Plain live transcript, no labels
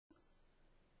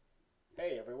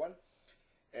Hey everyone,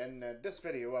 in this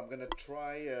video I'm gonna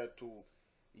try to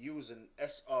use an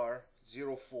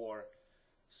SR04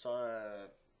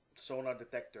 sonar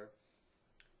detector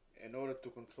in order to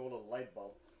control a light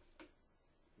bulb,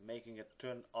 making it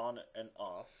turn on and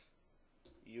off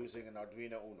using an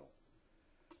Arduino UNO.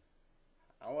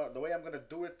 The way I'm gonna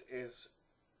do it is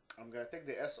I'm gonna take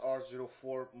the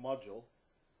SR04 module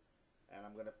and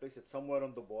I'm gonna place it somewhere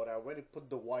on the board. I already put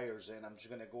the wires in. I'm just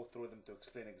gonna go through them to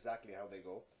explain exactly how they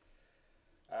go.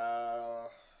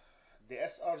 The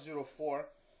SR04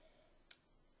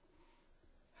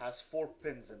 has 4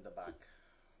 pins in the back.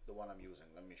 The one I'm using,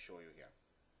 let me show you here.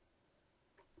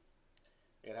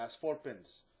 It has 4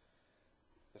 pins.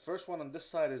 The first one on this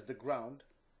side is the ground.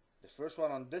 The first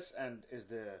one on this end is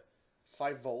the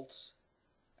 5 volts,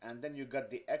 and then you got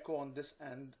the echo on this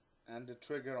end and the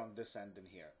trigger on this end in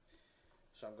here.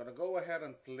 So I'm gonna go ahead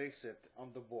and place it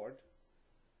on the board.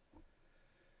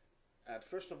 And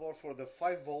first of all, for the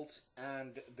 5 volts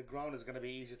and the ground is gonna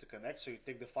be easy to connect. So you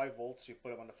take the 5 volts, you put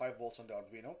them on the 5 volts on the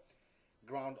Arduino,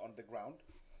 ground on the ground.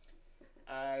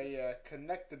 I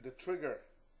connected the trigger,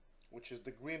 which is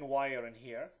the green wire in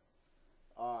here,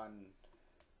 on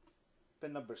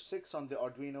pin number 6 on the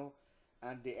Arduino,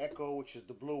 and the echo, which is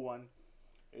the blue one,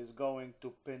 is going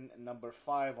to pin number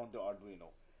 5 on the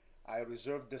Arduino. I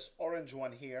reserved this orange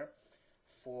one here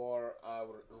for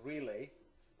our relay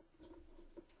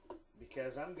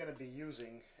because I'm going to be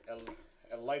using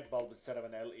a light bulb instead of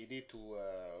an LED to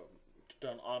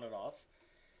turn on and off.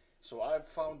 So I've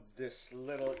found this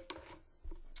little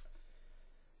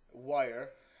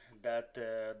wire that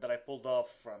I pulled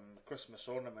off from Christmas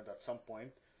ornament at some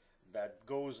point that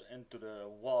goes into the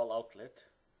wall outlet.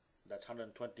 That's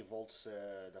 120 volts.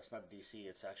 That's not DC,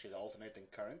 it's actually alternating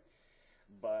current.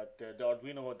 But the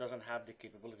Arduino doesn't have the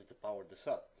capability to power this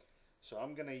up. So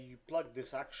I'm gonna plug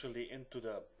this actually into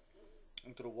the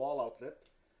wall outlet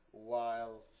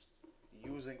while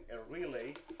using a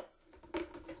relay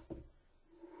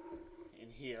in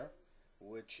here,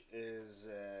 which is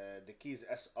the keys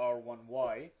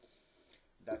SR1Y.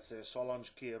 That's a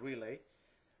Solange key relay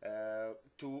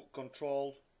to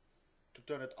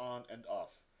turn it on and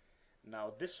off.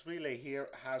 Now this relay here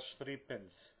has 3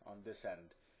 pins on this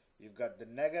end. You've got the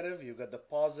negative, you've got the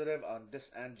positive. On this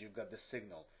end, you've got the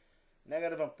signal.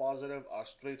 Negative and positive are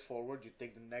straightforward. You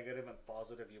take the negative and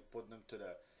positive, you put them to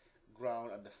the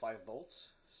ground and the 5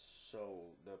 volts.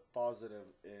 So the positive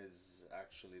is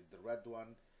actually the red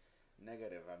one.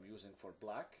 Negative I'm using for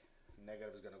black.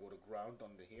 Negative is going to go to ground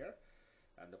under here,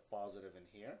 and the positive in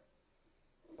here,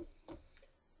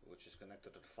 which is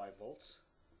connected to the 5 volts.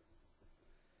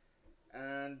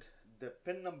 And the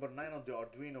pin number 9 on the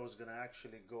Arduino is going to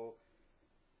actually go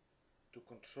to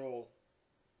control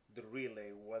the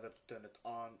relay, whether to turn it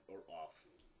on or off.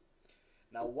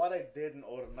 Now what I did in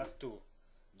order not to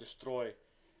destroy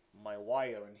my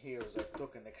wire in here is I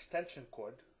took an extension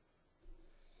cord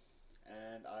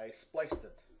and I spliced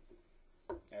it,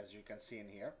 as you can see in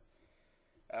here.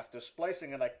 After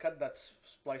splicing it, I cut that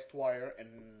spliced wire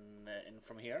in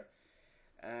from here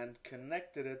and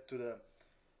connected it to the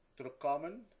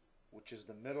common, which is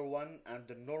the middle one, and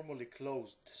the normally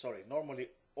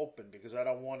open, because I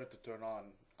don't want it to turn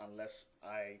on unless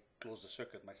I close the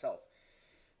circuit myself,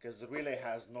 because the relay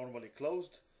has normally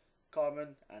closed,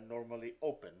 common, and normally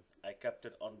open. I kept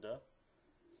it on the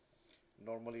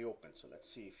normally open. So let's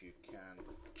see if you can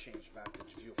change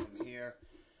vantage view from here.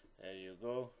 There you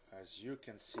go. As you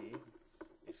can see,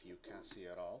 if you can't see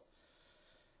at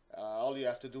all you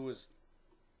have to do is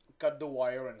cut the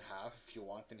wire in half if you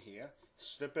want in here,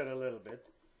 strip it a little bit,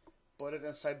 put it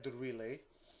inside the relay,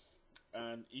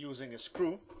 and using a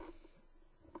screw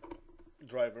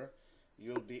driver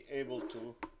you'll be able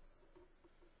to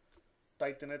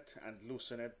tighten it and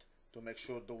loosen it to make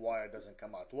sure the wire doesn't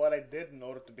come out. What I did in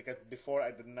order to, because before I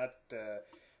did not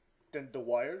tint the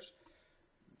wires,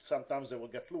 sometimes they will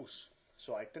get loose,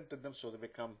 so I tinted them so they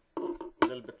become a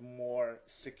little bit more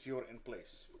secure in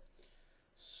place.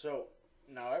 So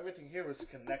now everything here is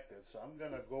connected, so I'm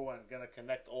gonna go and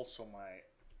connect also my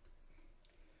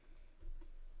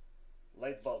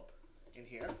light bulb in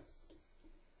here.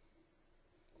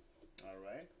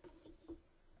 Alright,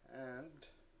 and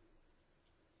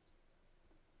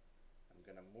I'm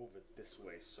gonna move it this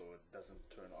way so it doesn't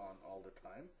turn on all the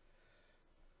time.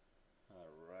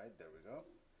 Alright, there we go.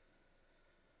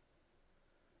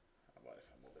 How about if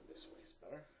I move it this way? It's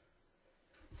better.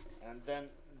 And then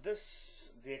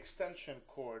the extension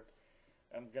cord,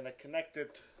 I'm gonna connect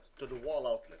it to the wall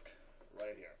outlet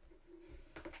right here.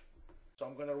 So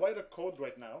I'm gonna write a code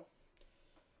right now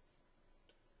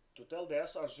to tell the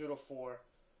SR04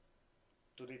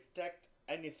 to detect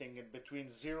anything in between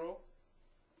 0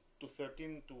 to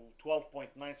 13 to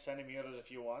 12.9 centimeters if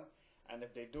you want, and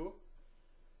if they do,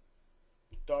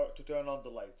 to turn on the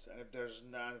lights, and if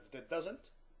it doesn't,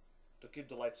 to keep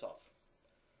the lights off.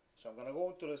 So I'm going to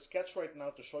go into the sketch right now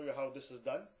to show you how this is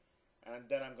done, and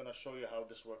then I'm going to show you how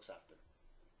this works after.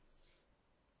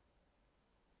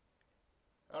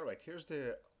 Alright, here's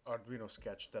the Arduino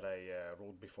sketch that I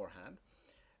wrote beforehand.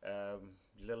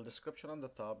 Little description on the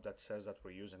top that says that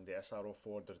we're using the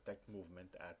SR04 to detect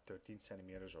movement at 13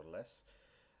 centimeters or less.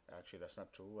 Actually, that's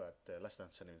not true, at less than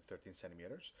 13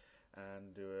 centimeters.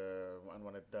 And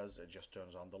when it does, it just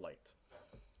turns on the light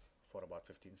for about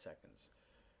 15 seconds.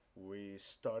 We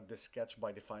start the sketch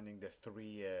by defining the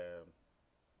three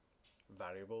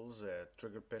variables: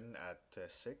 trigger pin at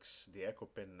 6, the echo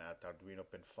pin at Arduino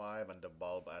pin 5, and the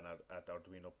bulb at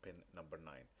Arduino pin number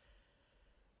 9.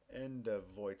 In the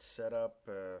void setup,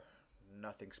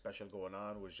 nothing special going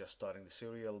on. We're just starting the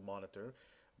serial monitor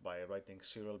by writing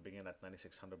serial begin at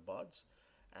 9600 bauds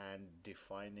and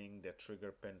defining the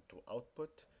trigger pin to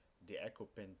output, the echo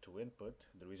pin to input.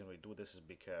 The reason we do this is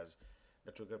because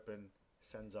the trigger pin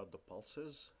sends out the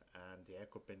pulses and the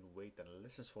echo pin waits and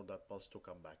listens for that pulse to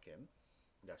come back in.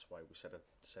 That's why we set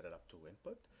it up to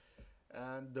input.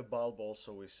 And the bulb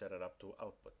also, we set it up to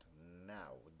output.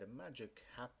 Now the magic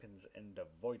happens in the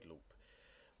void loop.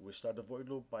 We start the void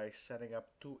loop by setting up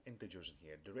two integers in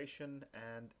here: duration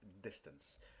and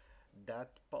distance. That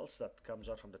pulse that comes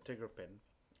out from the trigger pin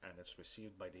and it's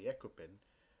received by the echo pin,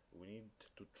 we need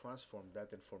to transform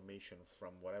that information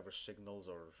from whatever signals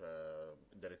or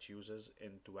that it uses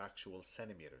into actual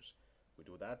centimeters. We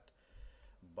do that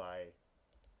by,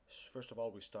 first of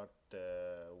all,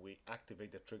 we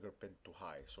activate the trigger pin to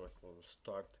high, so it will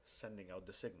start sending out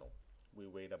the signal. We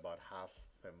wait about half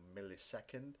a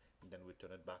millisecond, and then we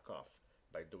turn it back off.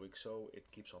 By doing so,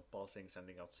 it keeps on pulsing,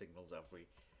 sending out signals every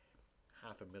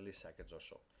half a millisecond or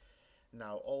so.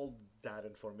 Now, all that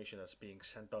information that's being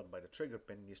sent out by the trigger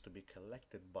pin needs to be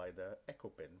collected by the echo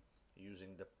pin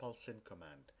using the pulse in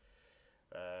command.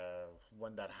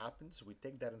 When that happens, we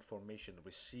take that information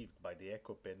received by the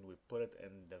echo pin, we put it in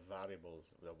the variable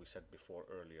that we set before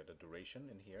earlier, the duration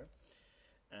in here,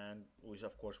 and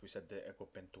of course we set the echo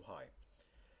pin to high.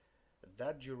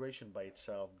 That duration by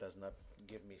itself does not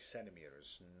give me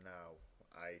centimeters. Now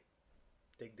I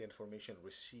take the information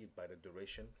received by the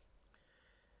duration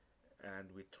and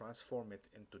we transform it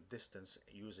into distance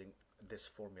using this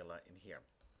formula in here.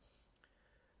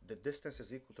 The distance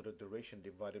is equal to the duration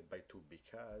divided by 2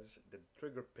 because the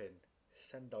trigger pin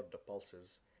sends out the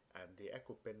pulses and the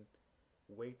echo pin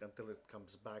wait until it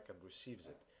comes back and receives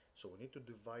it. So we need to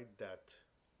divide that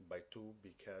by 2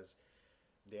 because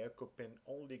the echo pin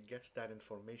only gets that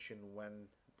information when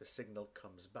the signal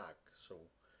comes back. So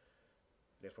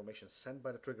the information is sent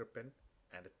by the trigger pin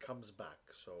and it comes back.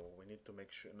 So we need to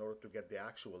make sure, in order to get the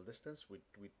actual distance,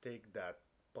 we take that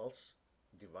pulse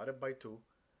divided by 2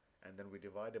 and then we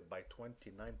divide it by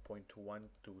 29.1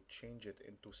 to change it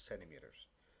into centimeters.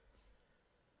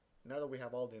 Now that we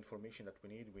have all the information that we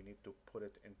need to put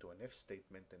it into an if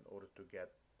statement in order to get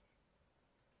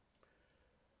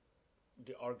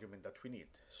the argument that we need.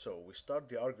 So we start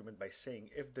the argument by saying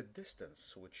if the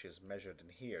distance, which is measured in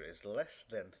here, is less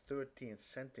than 13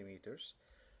 centimeters,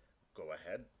 go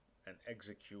ahead and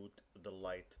execute the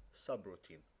light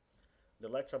subroutine. The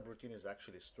light subroutine is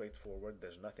actually straightforward.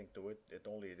 There's nothing to it. It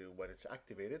only, when it's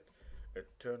activated, it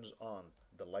turns on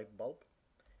the light bulb.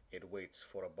 It waits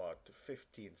for about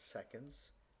 15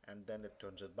 seconds and then it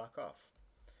turns it back off.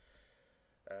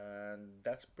 And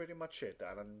that's pretty much it.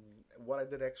 And what I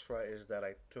did extra is that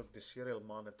I took the serial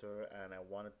monitor and I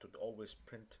wanted to always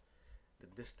print the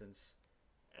distance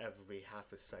every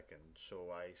half a second. So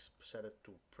I set it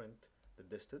to print the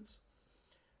distance.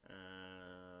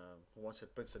 Once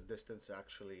it prints the distance,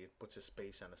 actually it puts a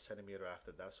space and a centimeter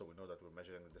after that, so we know that we're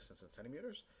measuring the distance in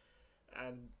centimeters,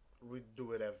 and we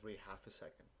do it every half a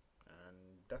second. And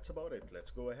that's about it.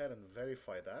 Let's go ahead and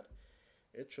verify that.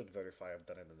 It should verify I've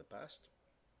done it in the past.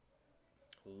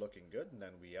 Looking good. And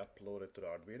then we upload it to the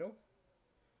Arduino,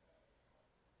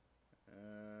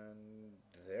 and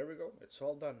there we go, it's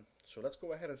all done. So let's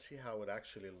go ahead and see how it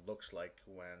actually looks like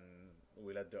when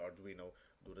we let the Arduino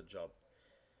do the job.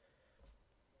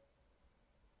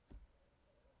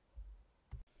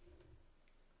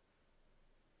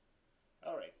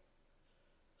 Alright,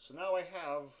 so now I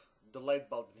have the light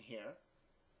bulb in here.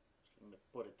 Let me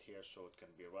put it here so it can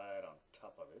be right on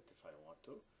top of it if I want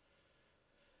to.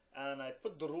 And I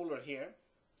put the ruler here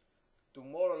to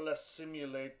more or less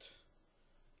simulate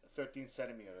 13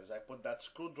 centimeters. I put that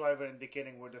screwdriver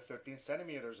indicating where the 13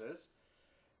 centimeters is,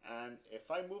 and if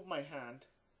I move my hand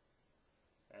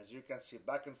As you can see,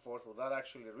 back and forth without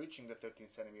actually reaching the 13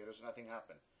 centimeters, nothing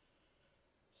happened.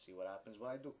 See what happens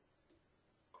when I do.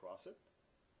 Cross it,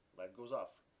 light goes off.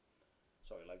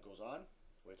 Sorry, light goes on,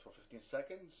 wait for 15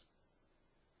 seconds.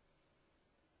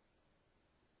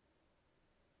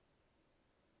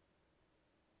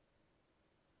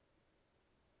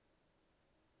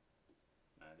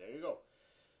 And there you go.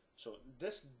 So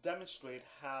this demonstrates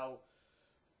how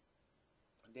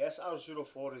the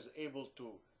SR04 is able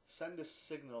to send a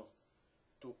signal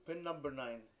to pin number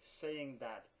 9 saying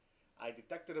that I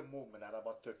detected a movement at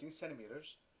about 13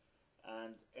 centimeters,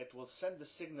 and it will send the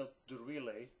signal to the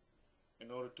relay in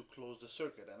order to close the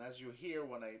circuit. And as you hear,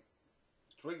 when I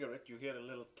trigger it, you hear a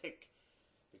little tick,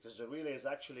 because the relay is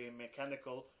actually a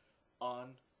mechanical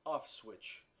on-off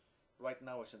switch. Right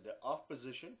now it's in the off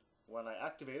position. When I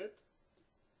activate it,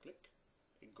 click,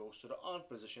 it goes to the on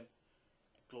position,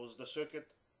 closes the circuit,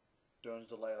 turns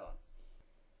the light on.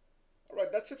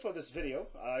 Alright, that's it for this video.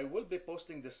 I will be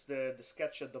posting the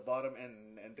sketch at the bottom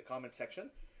in the comment section.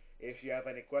 If you have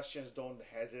any questions, don't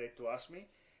hesitate to ask me.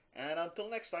 And until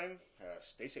next time,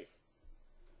 stay safe.